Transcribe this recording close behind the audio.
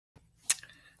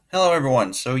Hello,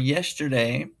 everyone. So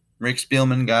yesterday, Rick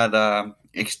Spielman got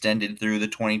extended through the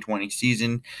 2020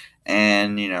 season,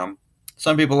 and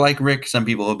some people like Rick. Some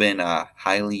people have been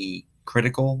highly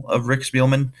critical of Rick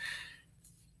Spielman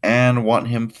and want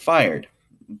him fired.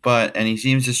 And he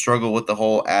seems to struggle with the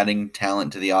whole adding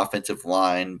talent to the offensive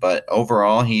line. But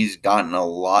overall, he's gotten a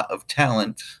lot of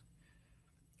talent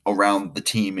around the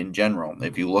team in general.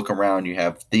 If you look around, you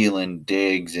have Thielen,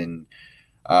 Diggs, and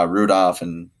Rudolph,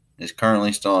 and is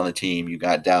currently still on the team. You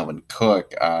got Dalvin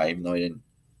Cook, even though he didn't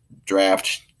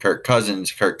draft Kirk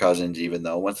Cousins. Kirk Cousins, even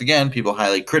though once again people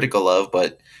highly critical of,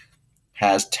 but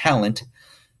has talent.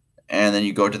 And then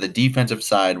you go to the defensive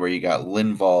side where you got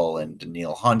Linval and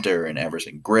Daniil Hunter and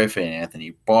Everson Griffin,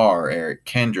 Anthony Barr, Eric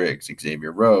Kendricks,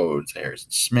 Xavier Rhodes,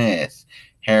 Harrison Smith,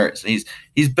 Harris.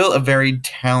 He's built a very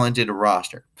talented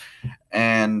roster,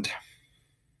 and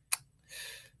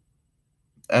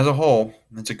as a whole,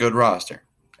 it's a good roster,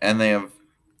 and they have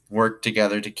worked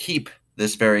together to keep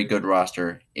this very good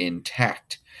roster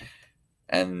intact.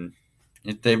 And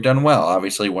they've done well.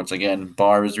 Obviously, once again,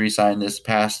 Barr was re-signed this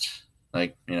past,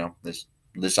 this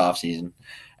offseason.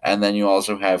 And then you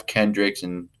also have Kendricks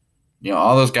and,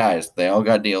 all those guys. They all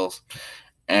got deals.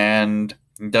 And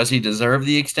does he deserve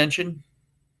the extension?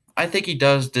 I think he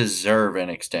does deserve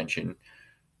an extension.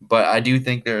 But I do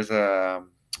think there's a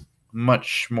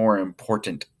much more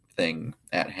important thing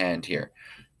at hand here.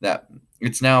 That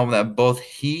it's now that both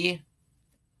he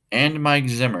and Mike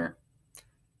Zimmer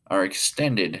are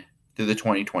extended through the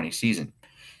 2020 season.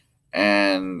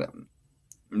 And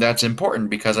that's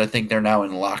important because I think they're now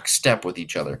in lockstep with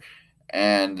each other.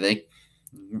 And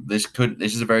this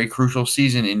is a very crucial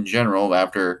season in general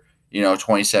after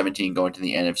 2017 going to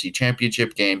the NFC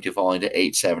Championship game to falling to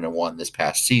 8-7-1 this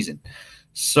past season.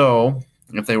 So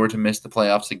if they were to miss the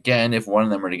playoffs again, if one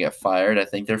of them were to get fired, I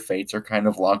think their fates are kind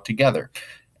of locked together.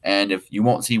 And if you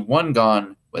won't see one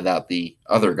gone without the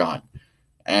other gone,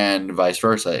 and vice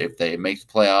versa. If they make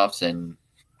the playoffs and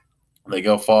they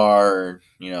go far,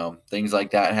 things like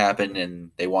that happen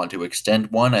and they want to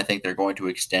extend one, I think they're going to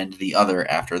extend the other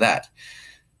after that.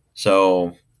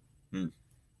 So,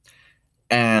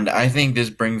 and I think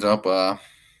this brings up a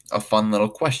fun little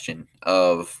question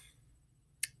of,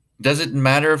 does it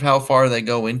matter of how far they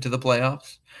go into the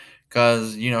playoffs?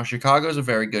 Because, Chicago's a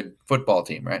very good football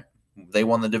team, right? They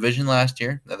won the division last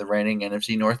year. They're the reigning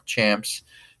NFC North champs.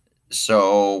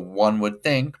 So one would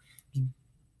think,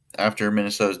 after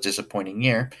Minnesota's disappointing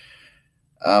year,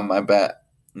 I bet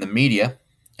the media,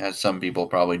 as some people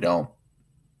probably don't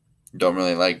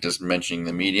really like just mentioning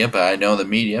the media, but I know the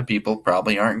media people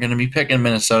probably aren't going to be picking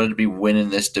Minnesota to be winning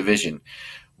this division,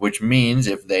 which means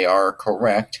if they are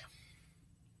correct,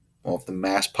 well, if the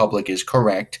mass public is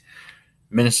correct,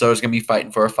 Minnesota's going to be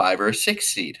fighting for a 5 or a 6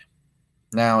 seed.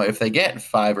 Now, if they get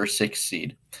 5 or 6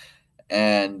 seed,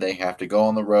 and they have to go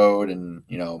on the road and,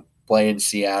 play in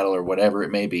Seattle or whatever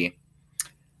it may be,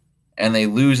 and they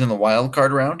lose in the wild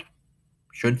card round,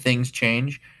 should things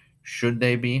change? Should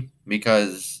they be?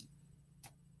 Because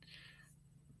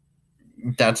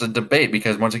that's a debate,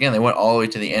 because once again, they went all the way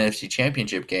to the NFC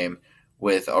Championship game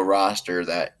with a roster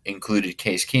that included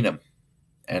Case Keenum.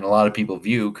 And a lot of people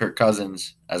view Kirk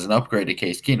Cousins as an upgrade to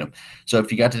Case Keenum. So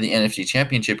if you got to the NFC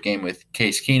Championship game with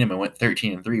Case Keenum and went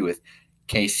 13-3 with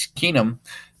Case Keenum,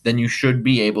 then you should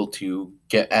be able to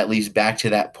get at least back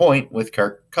to that point with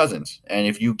Kirk Cousins. And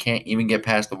if you can't even get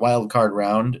past the wild card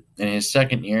round in his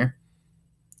second year,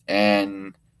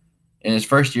 and in his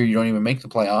first year you don't even make the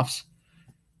playoffs,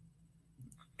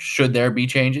 should there be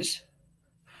changes?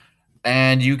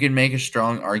 And you can make a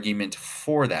strong argument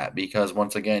for that because,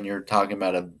 once again, you're talking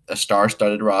about a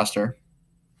star-studded roster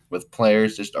with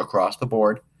players just across the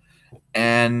board.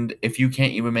 And if you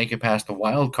can't even make it past the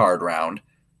wild card round,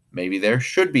 maybe there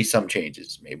should be some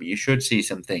changes. Maybe you should see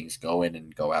some things go in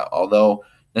and go out. Although,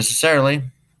 necessarily,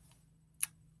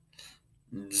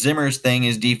 Zimmer's thing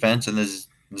is defense, and the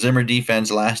Zimmer defense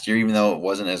last year, even though it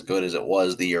wasn't as good as it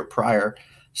was the year prior,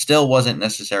 still wasn't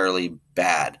necessarily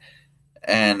bad.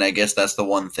 And I guess that's the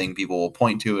one thing people will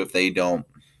point to if they don't,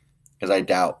 because I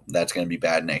doubt that's going to be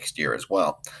bad next year as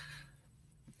well.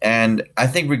 And I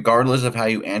think regardless of how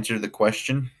you answer the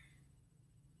question,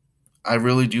 I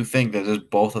really do think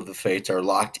that both of the fates are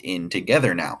locked in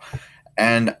together now.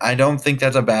 And I don't think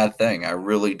that's a bad thing. I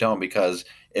really don't, because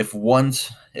if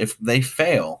they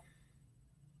fail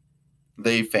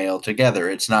together.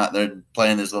 It's not they're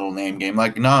playing this little name game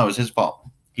like, no, it was his fault.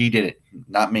 He did it,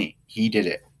 not me. He did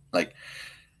it. Like,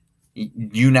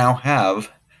 you now have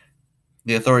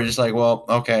the authority just like, well,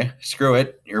 okay, screw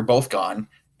it. You're both gone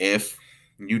if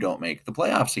you don't make the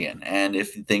playoffs again. And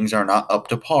if things are not up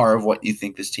to par of what you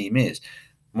think this team is.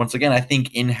 once again, I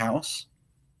think in-house,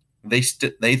 they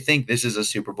think this is a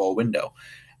Super Bowl window.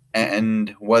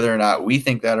 And whether or not we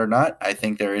think that or not, I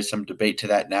think there is some debate to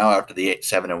that now after the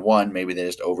 7-1. Maybe they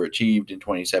just overachieved in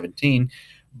 2017,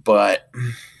 but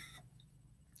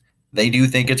they do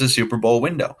think it's a Super Bowl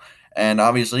window. And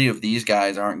obviously, if these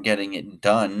guys aren't getting it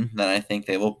done, then I think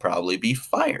they will probably be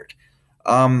fired.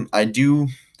 I do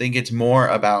think it's more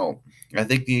about, I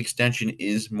think the extension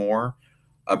is more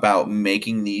about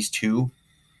making these two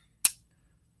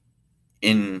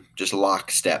in just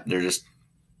lockstep. They're just,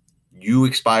 you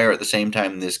expire at the same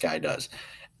time this guy does.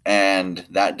 And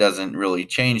that doesn't really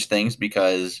change things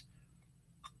because,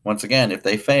 once again, if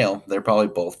they fail, they're probably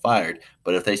both fired.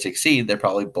 But if they succeed, they're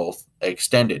probably both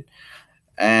extended.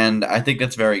 And I think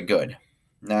that's very good.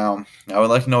 Now, I would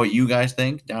like to know what you guys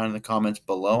think down in the comments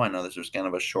below. I know this was kind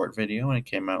of a short video and it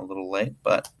came out a little late,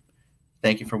 but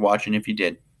thank you for watching if you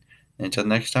did. And until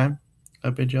next time,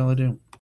 I bid y'all adieu.